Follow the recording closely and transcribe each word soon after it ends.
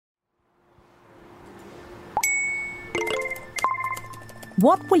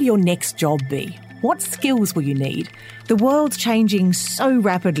What will your next job be? What skills will you need? The world's changing so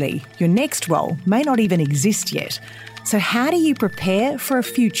rapidly, your next role may not even exist yet. So how do you prepare for a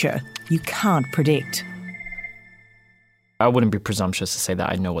future you can't predict? I wouldn't be presumptuous to say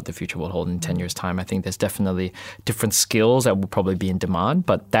that I know what the future will hold in 10 years' time. I think there's definitely different skills that will probably be in demand,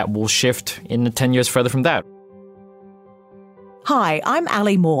 but that will shift in the 10 years further from that. Hi, I'm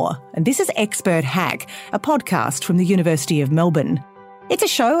Ali Moore, and this is Expert Hack, a podcast from the University of Melbourne. It's a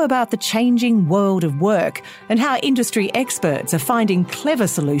show about the changing world of work and how industry experts are finding clever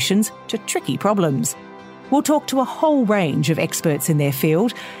solutions to tricky problems. We'll talk to a whole range of experts in their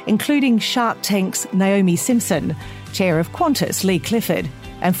field, including Shark Tank's Naomi Simpson, Chair of Qantas Lee Clifford,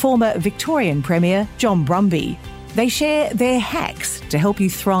 and former Victorian Premier John Brumby. They share their hacks to help you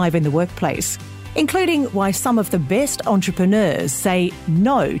thrive in the workplace, including why some of the best entrepreneurs say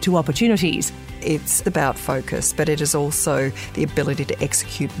no to opportunities. It's about focus, but it is also the ability to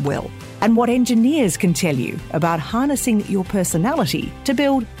execute well. And what engineers can tell you about harnessing your personality to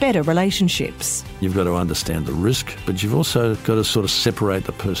build better relationships. You've got to understand the risk, but you've also got to sort of separate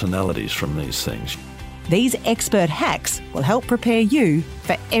the personalities from these things. These expert hacks will help prepare you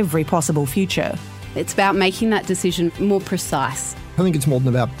for every possible future. It's about making that decision more precise. I think it's more than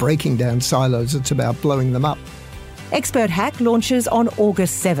about breaking down silos, it's about blowing them up. Expert Hack launches on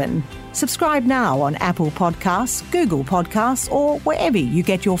August 7. Subscribe now on Apple Podcasts, Google Podcasts, or wherever you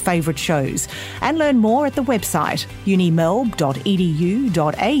get your favourite shows. And learn more at the website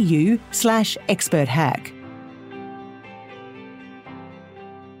unimelb.edu.au/experthack.